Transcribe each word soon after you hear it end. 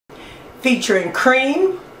featuring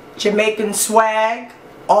Cream, Jamaican Swag,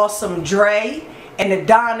 Awesome Dre, and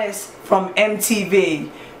Adonis from MTV.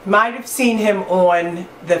 Might have seen him on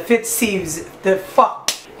the fifth season, The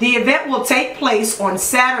event will take place on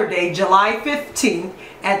Saturday, July 15th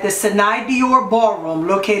at the Sinai Dior Ballroom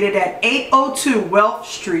located at 802 Welch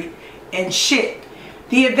Street in Shit.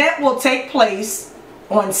 The event will take place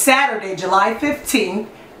on Saturday, July 15th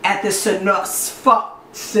at the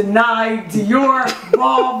Sinai Dior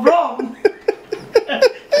Ballroom.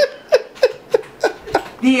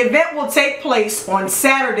 The event will take place on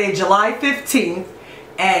Saturday, July 15th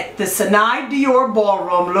at the Sinai Dior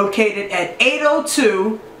Ballroom located at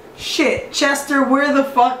 802 Shit. Chester, where the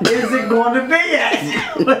fuck is it going to be at?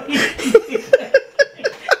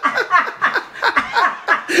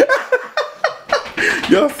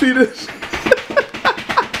 Y'all see this?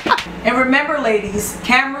 And remember, ladies,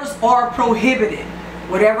 cameras are prohibited.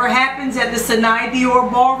 Whatever happens at the Sinai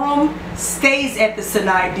Dior Ballroom stays at the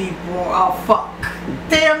Sinai Dior. Fuck.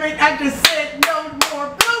 Damn it, I just said no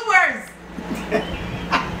more bloopers.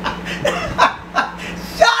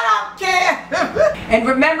 Shut up, Cam. And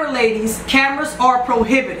remember, ladies, cameras are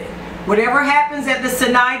prohibited. Whatever happens at the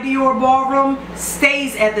Sinai Dior Ballroom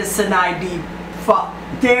stays at the Sinai Dior. Fuck.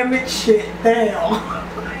 Damn it, shit, damn.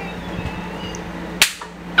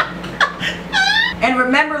 And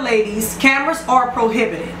remember, ladies, cameras are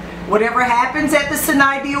prohibited. Whatever happens at the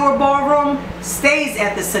Sinai Dior Ballroom stays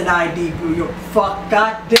at the Sinai Dior. Fuck,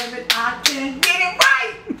 god damn it, I can't get it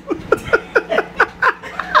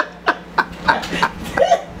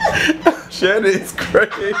right. Shannon is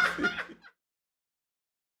crazy.